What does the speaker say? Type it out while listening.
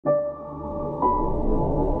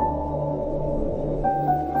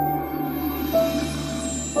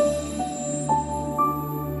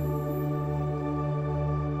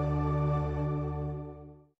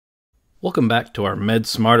Welcome back to our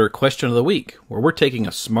MedSmarter question of the week, where we're taking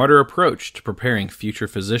a smarter approach to preparing future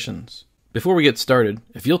physicians. Before we get started,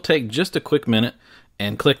 if you'll take just a quick minute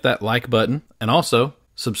and click that like button, and also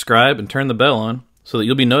subscribe and turn the bell on so that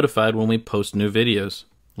you'll be notified when we post new videos.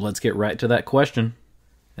 Let's get right to that question.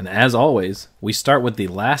 And as always, we start with the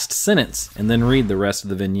last sentence and then read the rest of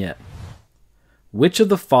the vignette. Which of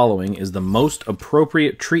the following is the most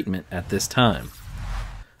appropriate treatment at this time?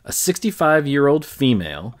 A 65-year-old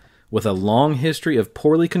female with a long history of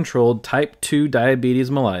poorly controlled type 2 diabetes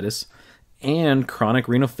mellitus and chronic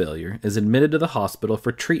renal failure is admitted to the hospital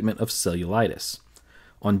for treatment of cellulitis.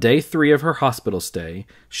 On day 3 of her hospital stay,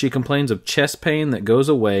 she complains of chest pain that goes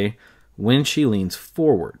away when she leans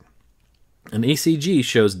forward. An ECG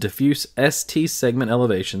shows diffuse ST segment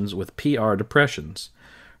elevations with PR depressions.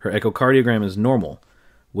 Her echocardiogram is normal.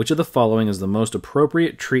 Which of the following is the most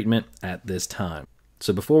appropriate treatment at this time?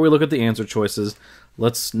 So before we look at the answer choices,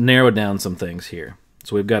 let's narrow down some things here.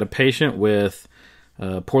 So we've got a patient with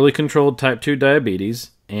poorly controlled type 2 diabetes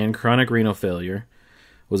and chronic renal failure,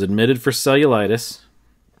 was admitted for cellulitis,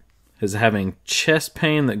 is having chest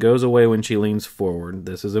pain that goes away when she leans forward.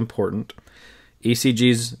 This is important.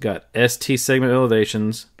 ECG's got ST segment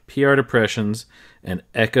elevations, PR depressions, and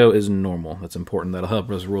echo is normal. That's important. That'll help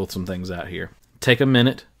us rule some things out here. Take a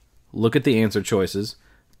minute, look at the answer choices,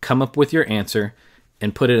 come up with your answer,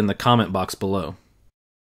 and put it in the comment box below.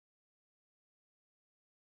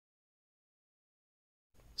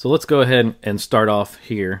 So let's go ahead and start off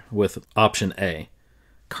here with option A,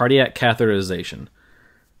 cardiac catheterization.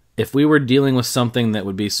 If we were dealing with something that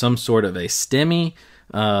would be some sort of a STEMI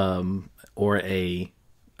or a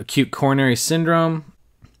acute coronary syndrome,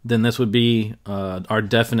 then this would be our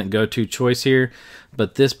definite go-to choice here.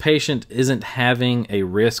 But this patient isn't having a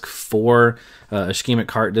risk for ischemic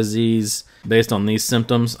heart disease based on these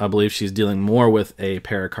symptoms. I believe she's dealing more with a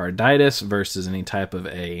pericarditis versus any type of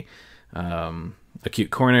a acute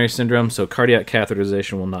coronary syndrome. So cardiac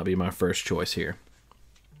catheterization will not be my first choice here.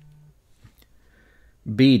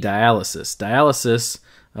 B, dialysis. Dialysis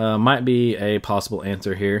might be a possible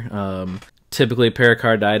answer here. Typically,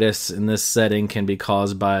 pericarditis in this setting can be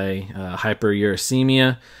caused by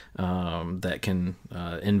hyperuricemia that can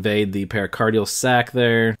invade the pericardial sac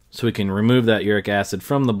there. So we can remove that uric acid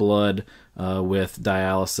from the blood with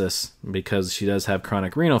dialysis because she does have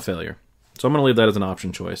chronic renal failure. So I'm going to leave that as an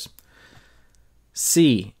option choice.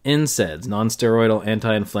 C, NSAIDs, nonsteroidal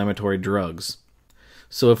anti-inflammatory drugs.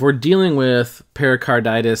 So if we're dealing with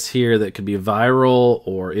pericarditis here that could be viral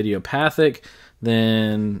or idiopathic,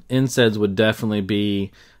 then NSAIDs would definitely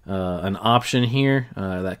be an option here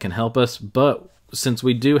that can help us. But since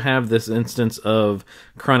we do have this instance of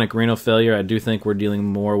chronic renal failure, I do think we're dealing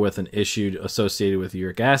more with an issue associated with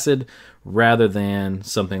uric acid rather than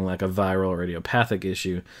something like a viral or idiopathic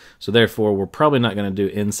issue. So therefore, we're probably not going to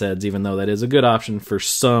do NSAIDs, even though that is a good option for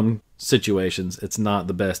some situations. It's not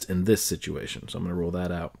the best in this situation, so I'm going to rule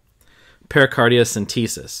that out.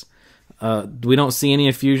 Pericardiocentesis. We don't see any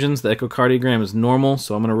effusions. The echocardiogram is normal,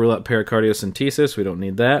 so I'm going to rule out pericardiocentesis. We don't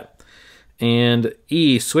need that. And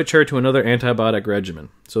E, switch her to another antibiotic regimen.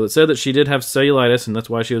 So it said that she did have cellulitis, and that's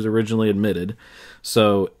why she was originally admitted.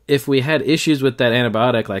 So if we had issues with that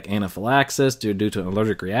antibiotic, like anaphylaxis due to an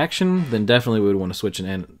allergic reaction, then definitely we would want to switch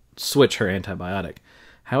her antibiotic.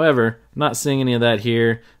 However, not seeing any of that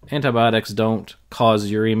here. Antibiotics don't cause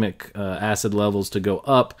uremic acid levels to go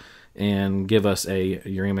up and give us a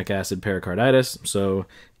uremic acid pericarditis. So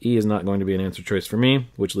E is not going to be an answer choice for me,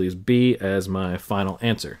 which leaves B as my final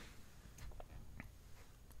answer.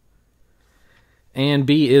 And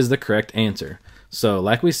B is the correct answer. So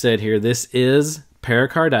like we said here, this is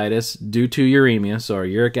pericarditis due to uremia. So our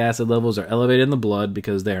uric acid levels are elevated in the blood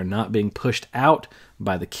because they are not being pushed out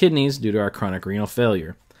by the kidneys due to our chronic renal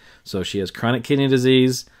failure. So she has chronic kidney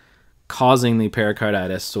disease causing the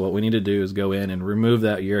pericarditis. So what we need to do is go in and remove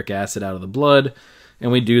that uric acid out of the blood,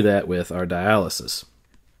 and we do that with our dialysis.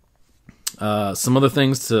 Some other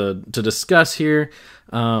things to discuss here.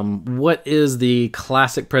 What is the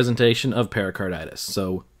classic presentation of pericarditis?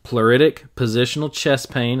 So pleuritic positional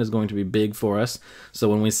chest pain is going to be big for us. So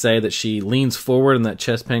when we say that she leans forward and that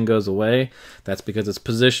chest pain goes away, that's because it's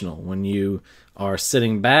positional. When you are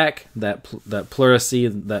sitting back, that pleurisy,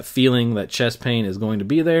 that feeling, that chest pain is going to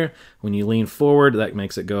be there. When you lean forward, that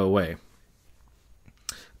makes it go away.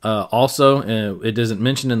 Also, it isn't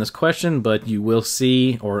mentioned in this question, but you will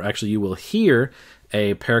see, or actually you will hear,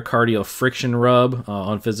 a pericardial friction rub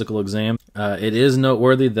on physical exam. It is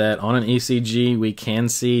noteworthy that on an ECG we can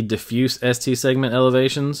see diffuse ST segment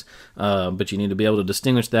elevations, but you need to be able to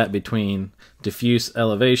distinguish that between diffuse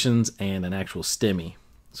elevations and an actual STEMI.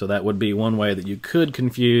 So that would be one way that you could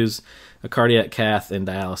confuse a cardiac cath and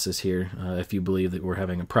dialysis here if you believe that we're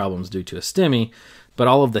having problems due to a STEMI, but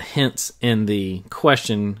all of the hints in the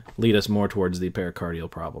question lead us more towards the pericardial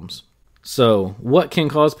problems. So what can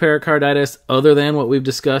cause pericarditis other than what we've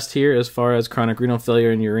discussed here as far as chronic renal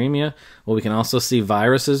failure and uremia? Well, we can also see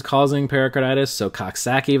viruses causing pericarditis. So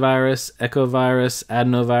Coxsackie virus, echovirus,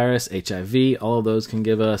 adenovirus, HIV, all of those can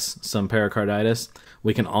give us some pericarditis.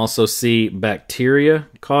 We can also see bacteria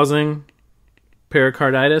causing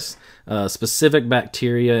pericarditis. Specific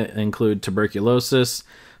bacteria include tuberculosis,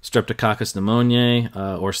 Streptococcus pneumoniae,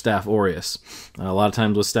 or Staph aureus. A lot of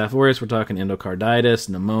times with Staph aureus, we're talking endocarditis,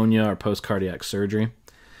 pneumonia, or post-cardiac surgery.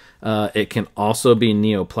 It can also be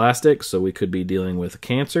neoplastic, so we could be dealing with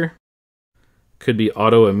cancer. Could be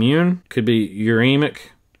autoimmune, could be uremic,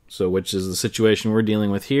 so which is the situation we're dealing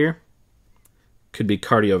with here. Could be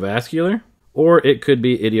cardiovascular, or it could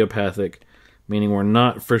be idiopathic, meaning we're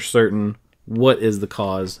not for certain what is the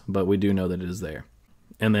cause, but we do know that it is there.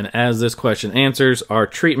 And then as this question answers, our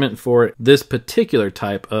treatment for this particular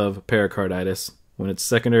type of pericarditis, when it's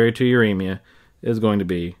secondary to uremia, is going to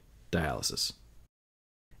be dialysis.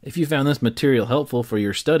 If you found this material helpful for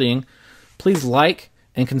your studying, please like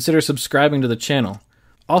and consider subscribing to the channel.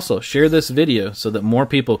 Also, share this video so that more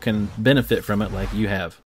people can benefit from it like you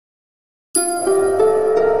have.